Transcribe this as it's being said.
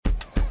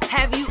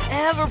Have you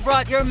ever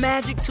brought your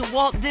magic to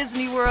Walt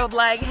Disney World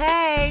like,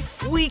 hey,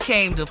 we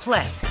came to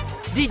play?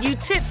 Did you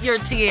tip your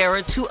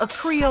tiara to a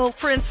Creole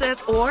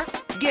princess or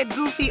get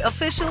goofy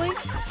officially?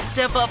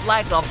 Step up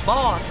like a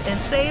boss and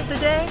save the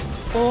day?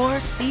 Or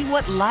see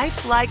what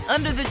life's like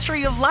under the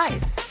tree of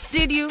life?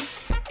 Did you?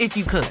 If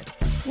you could.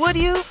 Would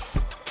you?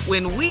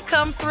 When we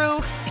come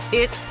through,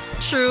 it's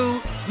true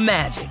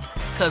magic.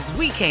 'Cause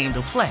we came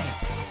to play.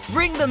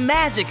 Bring the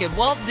magic at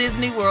Walt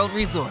Disney World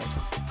Resort.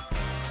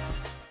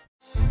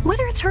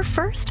 Whether it's her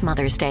first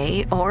Mother's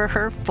Day or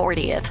her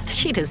 40th,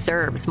 she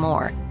deserves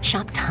more.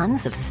 Shop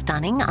tons of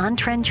stunning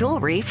on-trend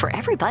jewelry for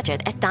every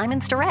budget at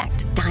Diamonds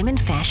Direct. Diamond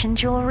fashion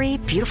jewelry,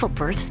 beautiful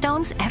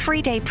birthstones,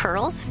 everyday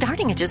pearls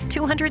starting at just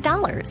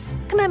 $200.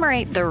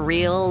 Commemorate the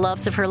real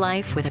loves of her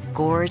life with a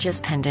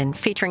gorgeous pendant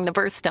featuring the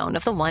birthstone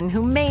of the one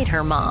who made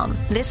her mom.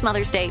 This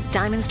Mother's Day,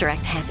 Diamonds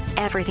Direct has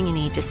everything you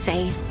need to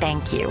say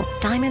thank you.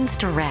 Diamonds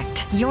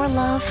Direct. Your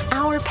love,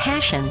 our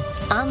passion.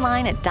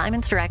 Online at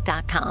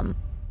diamondsdirect.com.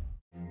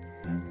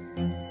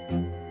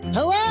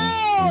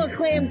 Hello,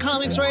 acclaimed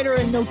comics writer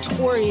and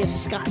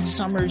notorious Scott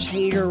Summers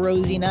hater,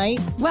 Rosie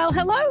Knight. Well,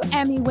 hello,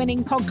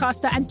 Emmy-winning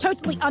podcaster and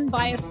totally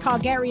unbiased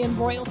Targaryen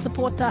royal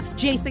supporter,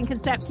 Jason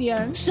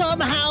Concepcion.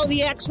 Somehow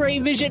the X-Ray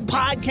Vision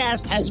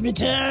podcast has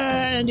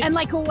returned. And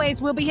like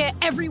always, we'll be here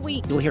every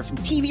week. You'll hear from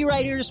TV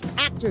writers,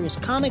 actors,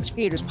 comics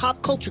creators,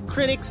 pop culture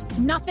critics.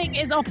 Nothing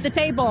is off the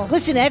table.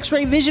 Listen to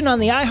X-Ray Vision on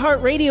the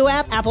iHeartRadio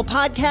app, Apple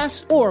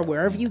Podcasts, or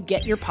wherever you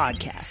get your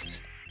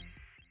podcasts.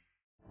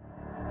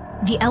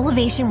 The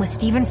Elevation with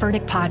Stephen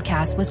Furtick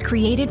podcast was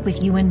created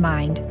with you in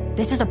mind.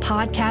 This is a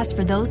podcast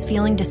for those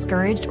feeling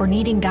discouraged or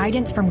needing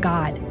guidance from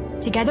God.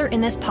 Together in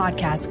this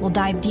podcast, we'll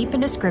dive deep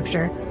into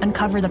Scripture,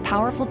 uncover the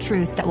powerful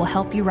truths that will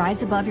help you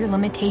rise above your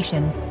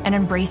limitations and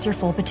embrace your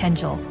full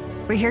potential.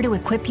 We're here to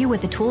equip you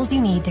with the tools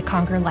you need to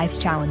conquer life's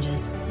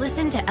challenges.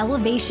 Listen to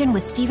Elevation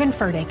with Stephen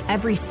Furtick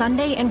every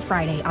Sunday and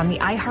Friday on the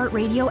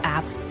iHeartRadio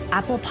app,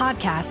 Apple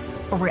Podcasts,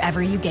 or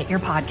wherever you get your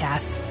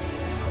podcasts.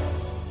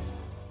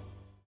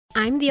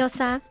 I'm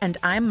Diosa. And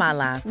I'm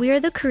Mala. We are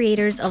the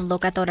creators of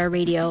Locatora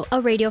Radio,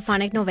 a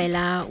radiophonic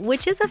novela,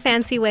 which is a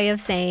fancy way of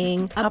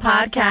saying a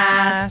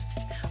podcast.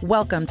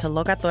 Welcome to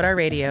Locatora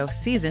Radio,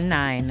 Season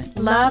 9.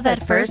 Love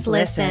at First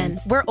Listen.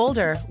 We're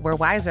older, we're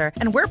wiser,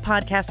 and we're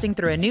podcasting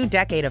through a new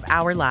decade of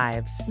our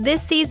lives.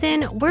 This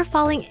season, we're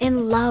falling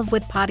in love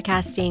with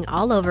podcasting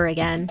all over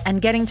again.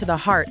 And getting to the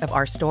heart of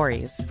our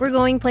stories. We're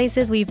going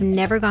places we've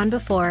never gone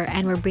before,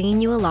 and we're bringing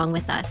you along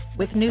with us.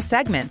 With new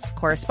segments,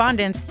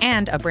 correspondence,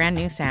 and a brand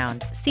new sound.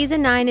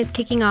 Season 9 is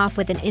kicking off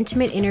with an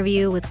intimate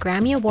interview with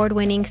Grammy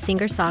Award-winning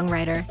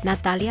singer-songwriter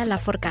Natalia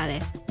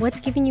Lafourcade.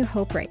 What's giving you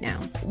hope right now?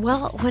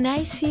 Well, when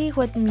I see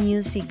what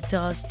music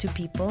does to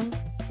people,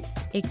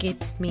 it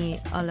gives me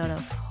a lot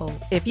of hope.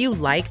 If you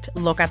liked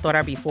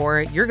Locatora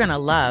before, you're going to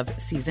love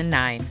Season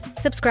 9.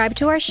 Subscribe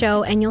to our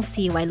show and you'll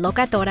see why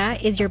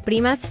Locatora is your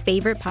prima's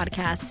favorite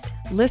podcast.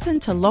 Listen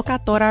to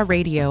Locatora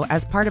Radio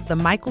as part of the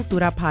My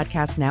Cultura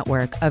Podcast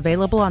Network,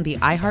 available on the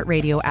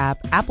iHeartRadio app,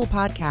 Apple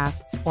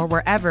Podcasts, or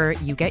wherever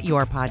you get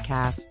your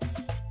podcasts.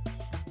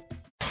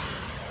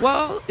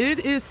 Well, it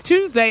is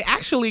Tuesday.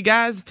 Actually,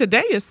 guys,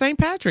 today is St.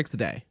 Patrick's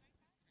Day.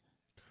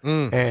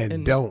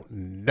 And don't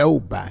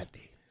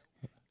nobody,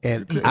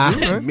 and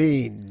I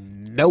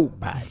mean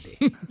nobody,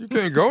 you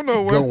can't go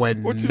nowhere.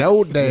 Going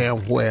no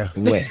damn where,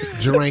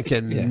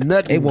 drinking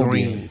nothing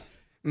green.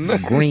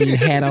 Green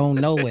hat on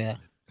nowhere.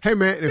 Hey,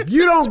 man, if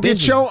you don't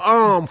get your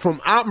arm from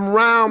out and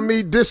around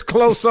me, this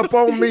close up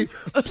on me,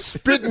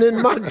 spitting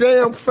in my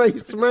damn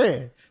face,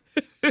 man.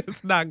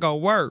 It's not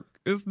going to work.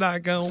 It's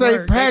not going to work.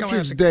 St.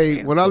 Patrick's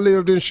Day, when I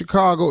lived in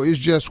Chicago, is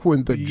just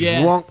when the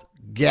drunk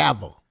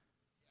gather.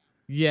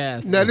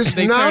 Yes. Now,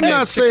 I'm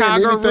not saying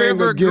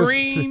anything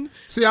against.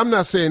 See, I'm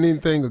not saying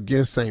anything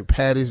against St.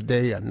 Patty's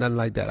Day or nothing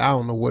like that. I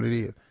don't know what it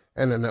is,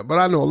 but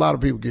I know a lot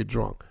of people get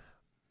drunk.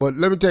 But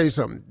let me tell you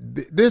something.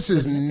 This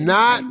is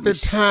not the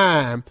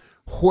time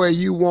where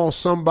you want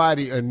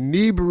somebody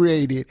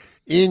inebriated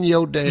in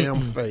your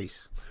damn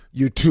face.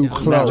 You're too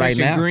close. Right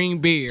now. Green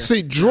beer.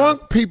 See,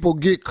 drunk people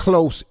get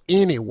close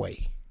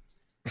anyway.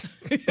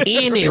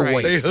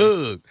 They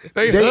hug.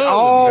 They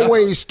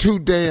always too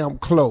damn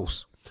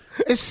close.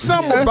 It's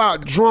something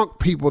about drunk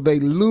people. They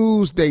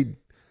lose their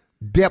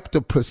depth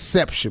of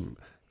perception.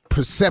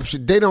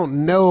 They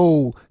don't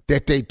know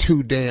that they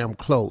too damn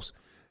close.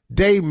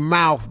 They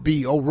mouth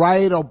be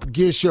right up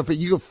against your face.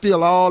 You can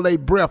feel all their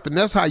breath, and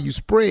that's how you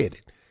spread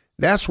it.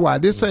 That's why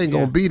this ain't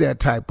going to be that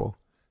type of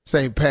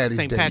St. Patty's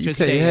Day. Patrick's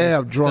you can't Day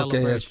have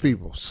drunk-ass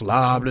people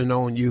slobbering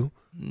on you.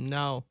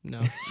 No.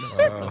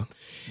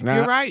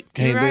 You're right.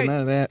 Can't do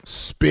none of that.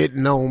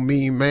 Spitting on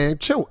me, man.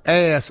 Get your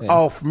ass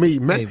off me,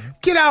 man.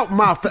 Get out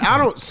my face. I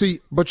don't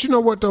see. But you know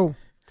what, though?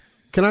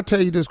 Can I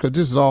tell you this? Because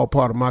this is all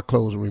part of my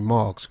closing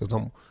remarks.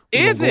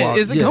 Is it?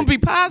 Is it going to be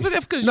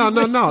positive?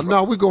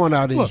 No. We're going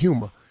out in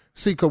humor.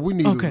 See, because we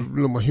need a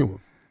little more humor.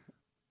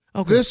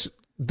 Okay.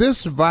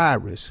 This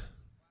virus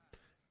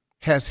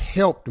has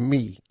helped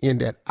me in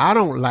that I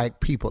don't like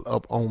people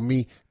up on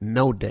me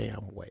no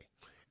damn way.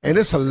 And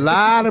there's a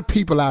lot of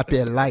people out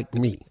there like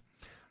me.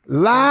 A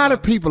lot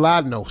of people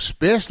I know,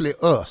 especially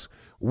us,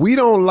 we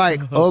don't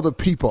like other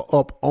people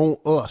up on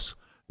us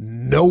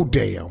no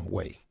damn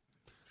way.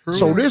 True.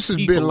 So this has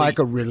been like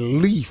a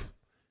relief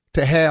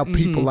to have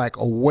people like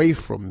away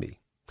from me.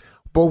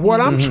 But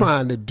what I'm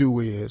trying to do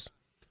is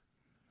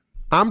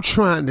I'm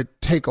trying to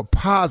take a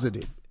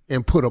positive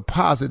and put a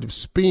positive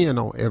spin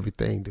on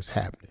everything that's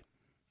happening.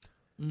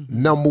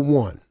 Number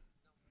one,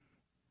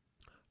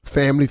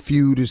 Family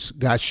Feud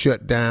got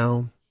shut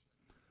down.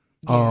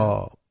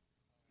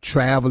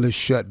 Travel is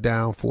shut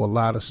down for a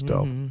lot of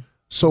stuff.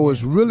 So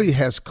it really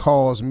has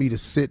caused me to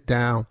sit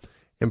down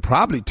and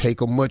probably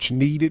take a much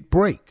needed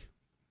break.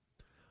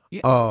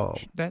 Yeah,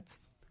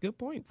 that's good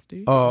point,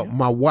 Steve.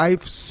 My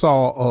wife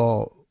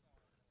saw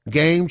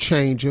Game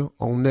Changer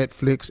on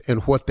Netflix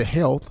and What the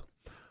Health.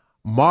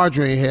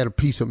 Marjorie had a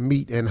piece of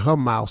meat in her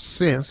mouth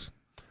since.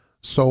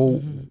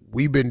 So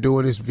we've been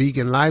doing this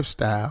vegan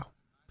lifestyle.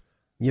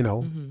 You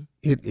know,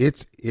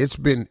 it's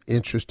been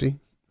interesting.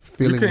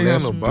 Feeling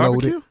less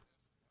bloated.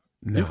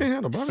 No. You can't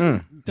have a barbecue.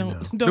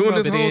 Don't doing rub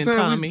this it whole in, time.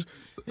 Tommy.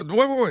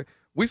 Wait.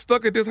 We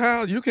stuck at this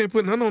house. You can't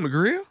put nothing on the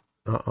grill?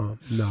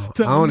 No.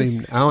 I don't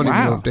even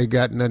know if they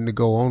got nothing to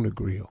go on the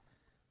grill.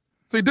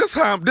 See, this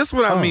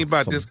what I mean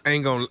by this we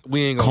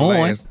ain't gonna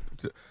last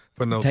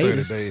for no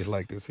 30 days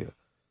like this here.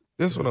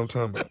 This is what I'm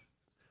talking about.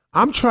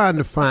 I'm trying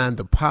to find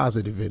the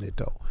positive in it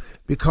though,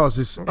 because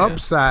it's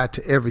upside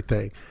to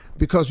everything.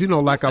 Because, you know,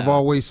 like I've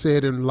always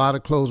said in a lot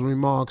of closing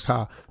remarks,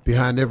 how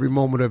behind every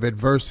moment of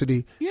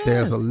adversity,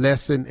 there's a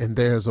lesson and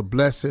there's a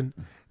blessing.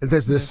 And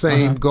the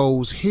same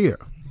goes here.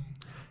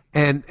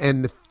 And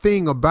the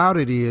thing about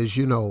it is,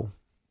 you know,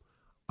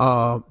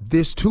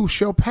 this too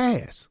shall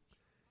pass.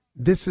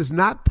 This is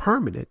not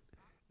permanent.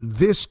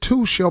 This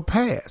too shall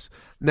pass.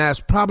 Now, it's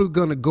probably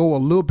going to go a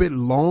little bit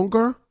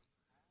longer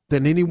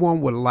than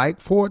anyone would like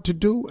for it to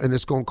do, and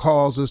it's going to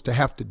cause us to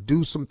have to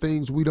do some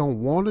things we don't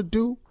want to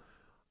do.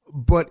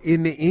 But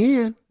in the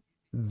end,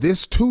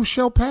 this too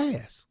shall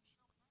pass.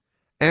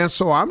 And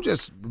so I'm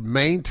just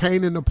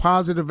maintaining a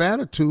positive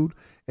attitude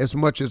as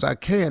much as I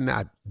can.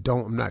 Now,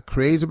 I'm not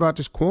crazy about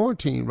this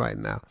quarantine right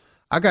now.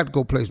 I got to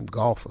go play some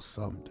golf or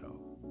something, though.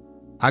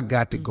 I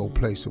got to go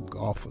play some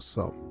golf or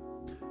something.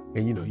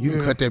 And, you know, you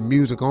can cut that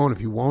music on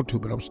if you want to,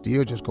 but I'm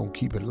still just going to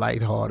keep it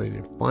lighthearted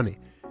and funny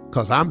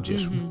because I'm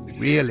just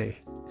really,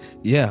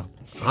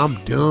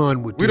 I'm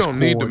done with this We don't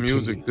need the quarantine.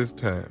 music this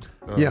time.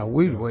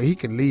 Well, he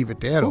can leave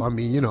it there, though. I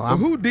mean, you know.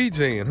 Who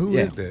DJing? Who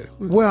is that?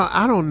 Well,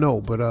 I don't know,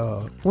 but,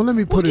 let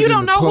me put it in the You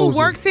don't know closing. who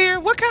works here?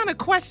 What kind of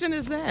question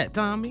is that,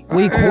 Tommy?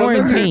 We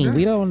quarantine.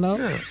 We don't know.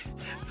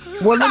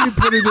 Well, let me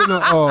put it in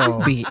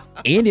a. Be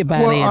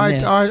anybody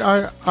in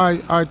there.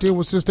 I did.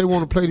 Well, since they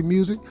want to play the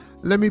music,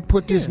 let me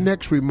put this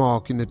next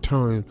remark in the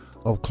turn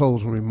of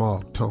closing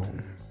remark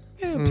tone.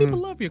 Yeah, people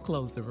love your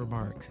closing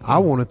remarks. I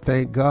want to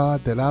thank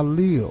God that I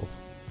live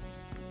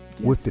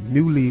with the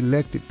newly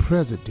elected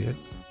president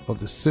of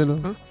the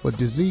Center for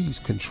Disease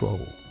Control.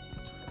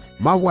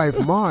 My wife,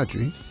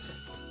 Marjorie,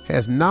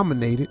 has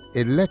nominated,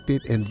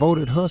 elected, and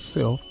voted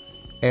herself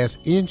as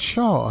in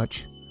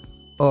charge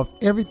of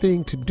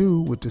everything to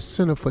do with the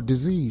Center for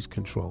Disease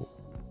Control.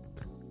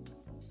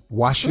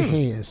 Wash your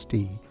hands,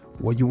 Steve.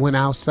 Well, you went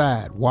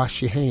outside,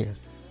 wash your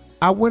hands.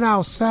 I went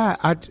outside.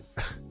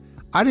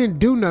 I didn't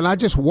do nothing. I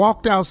just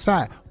walked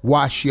outside.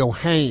 Wash your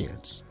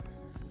hands.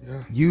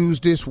 Yeah. Use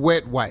this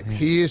wet wipe.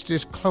 Here's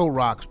this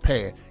Clorox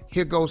pad.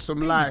 Here goes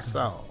some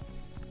Lysol.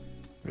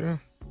 Yeah.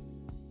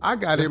 I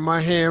got in my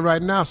hand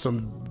right now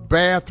some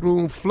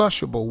bathroom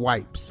flushable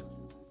wipes.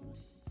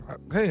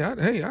 I've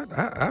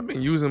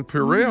been using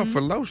Purell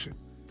for lotion.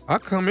 I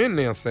come in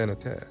there and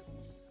sanitize.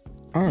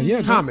 Oh,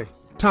 yeah.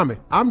 Tommy,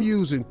 I'm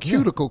using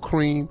cuticle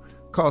cream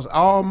because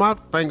all my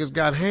fingers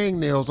got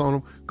hangnails on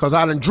them because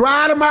I done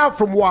dried them out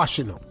from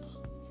washing them.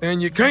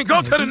 And you can't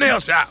go to the nail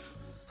shop.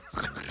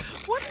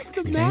 What is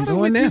the matter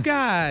with you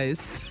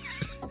guys?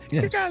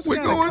 Yes. You guys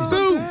We're going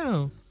through.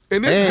 Down.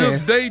 And it's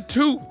just day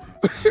 2.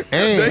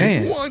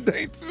 Day 1,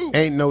 day 2.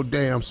 Ain't no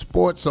damn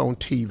sports on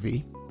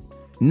TV.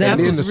 No. And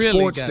then the really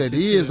sports got that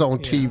you is too. on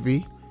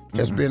TV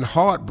has been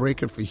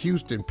heartbreaking for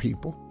Houston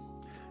people.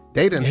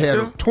 They done had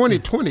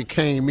 2020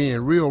 came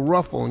in real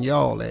rough on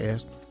y'all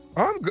ass.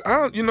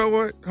 You know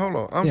what? Hold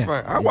on. I'm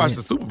fine. I watched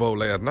the Super Bowl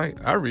last night.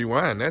 I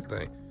rewind that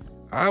thing.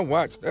 I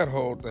watched that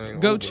whole thing.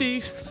 Go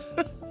Chiefs.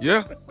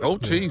 Yeah, go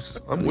Chiefs.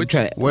 I'm with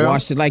you.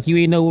 Watched it like you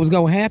didn't know what was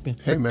going to happen.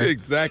 Hey, man.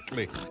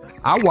 Exactly.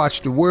 I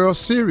watched the World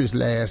Series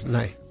last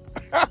night.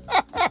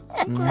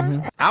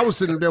 I was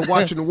sitting there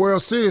watching the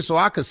World Series so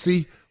I could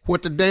see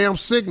what the damn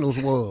signals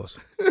was.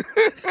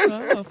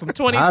 From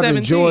 2017. I've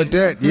enjoyed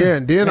that,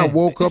 and then I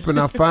woke up and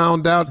I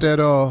found out that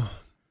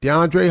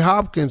DeAndre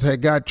Hopkins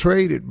had got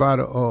traded by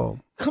the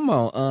Come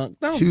on,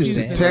 don't Houston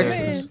do that.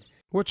 Texans.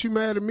 What you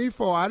mad at me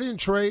for? I didn't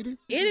trade him.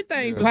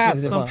 Anything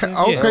positive.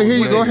 Okay, here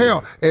you go.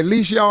 Hell, at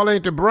least y'all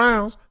ain't the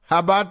Browns. How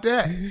about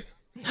that?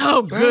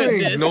 Oh,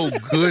 goodness. Ain't no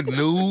good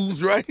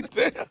news right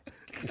there.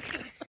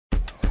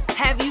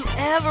 Have you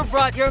ever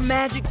brought your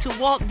magic to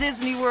Walt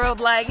Disney World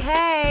like,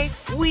 hey,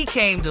 we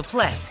came to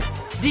play?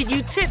 Did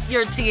you tip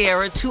your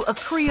tiara to a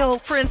Creole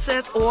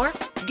princess or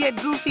get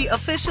goofy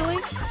officially?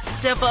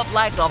 Step up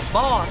like a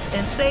boss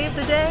and save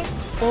the day?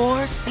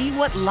 Or see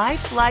what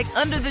life's like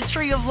under the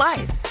tree of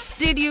life?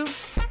 Did you?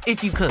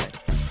 If you could.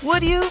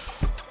 Would you?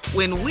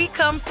 When we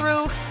come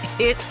through,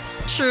 it's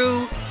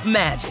true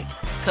magic.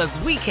 'Cause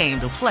we came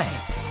to play.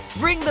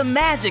 Bring the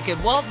magic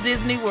at Walt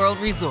Disney World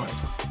Resort.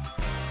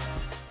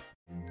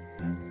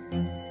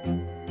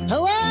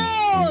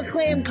 Hello,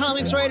 acclaimed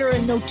comics writer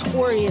and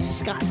notorious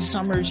Scott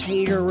Summers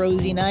hater,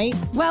 Rosie Knight.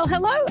 Well,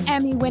 hello,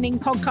 Emmy-winning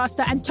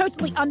podcaster and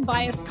totally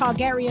unbiased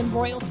Targaryen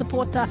royal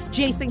supporter,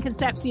 Jason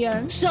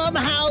Concepcion.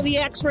 Somehow the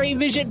X-Ray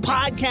Vision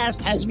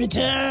podcast has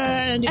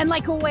returned. And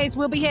like always,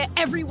 we'll be here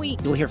every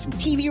week. You'll hear from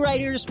TV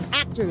writers,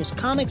 actors,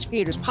 comics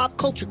creators, pop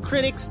culture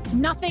critics.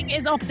 Nothing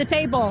is off the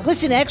table.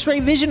 Listen to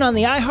X-Ray Vision on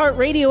the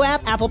iHeartRadio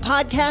app, Apple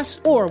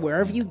Podcasts, or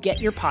wherever you get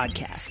your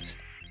podcasts.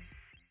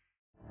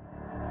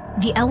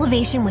 The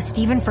Elevation with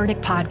Stephen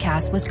Furtick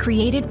podcast was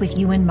created with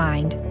you in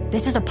mind.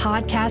 This is a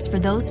podcast for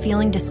those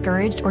feeling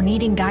discouraged or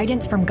needing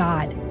guidance from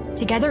God.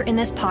 Together in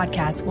this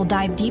podcast, we'll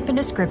dive deep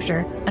into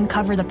scripture,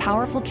 uncover the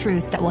powerful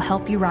truths that will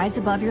help you rise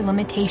above your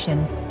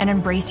limitations and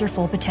embrace your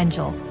full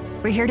potential.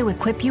 We're here to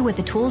equip you with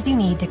the tools you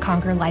need to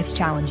conquer life's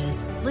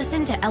challenges.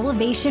 Listen to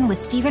Elevation with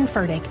Stephen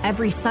Furtick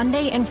every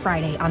Sunday and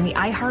Friday on the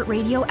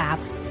iHeartRadio app,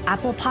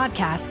 Apple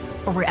Podcasts,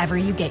 or wherever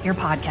you get your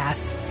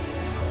podcasts.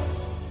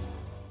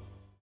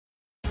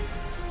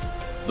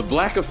 The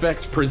Black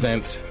Effect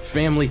presents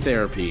Family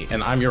Therapy,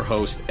 and I'm your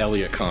host,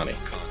 Elliot Connie.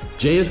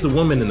 Jay is the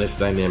woman in this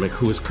dynamic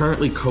who is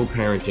currently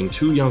co-parenting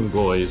 2 young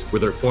boys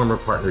with her former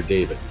partner,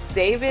 David.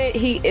 David,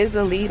 he is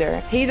a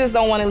leader. He just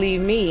don't want to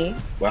leave me.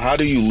 But how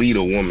do you lead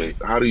a woman?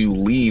 How do you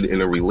lead in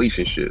a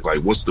relationship? Like,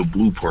 what's the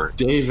blueprint?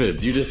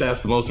 David, you just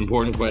asked the most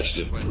important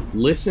question.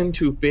 Listen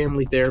to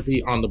Family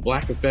Therapy on the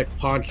Black Effect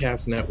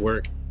Podcast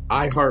Network,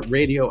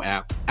 iHeartRadio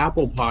app,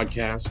 Apple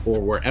Podcasts,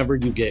 or wherever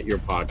you get your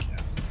podcasts.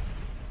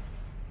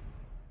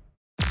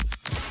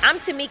 I'm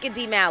Tamika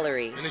D.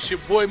 Mallory. And it's your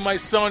boy, my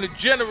son, the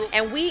General.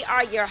 And we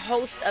are your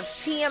hosts of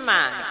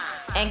TMI.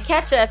 And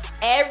catch us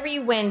every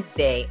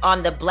Wednesday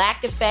on the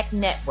Black Effect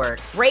Network,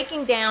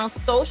 breaking down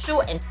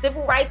social and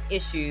civil rights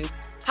issues,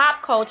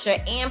 pop culture,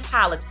 and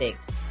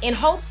politics in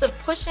hopes of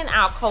pushing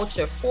our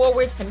culture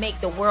forward to make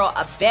the world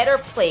a better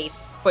place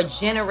for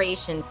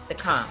generations to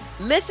come.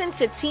 Listen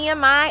to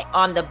TMI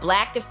on the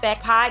Black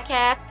Effect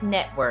Podcast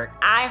Network,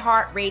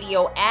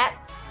 iHeartRadio app,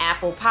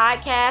 Apple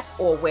Podcasts,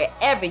 or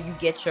wherever you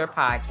get your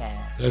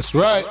podcasts. That's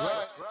right.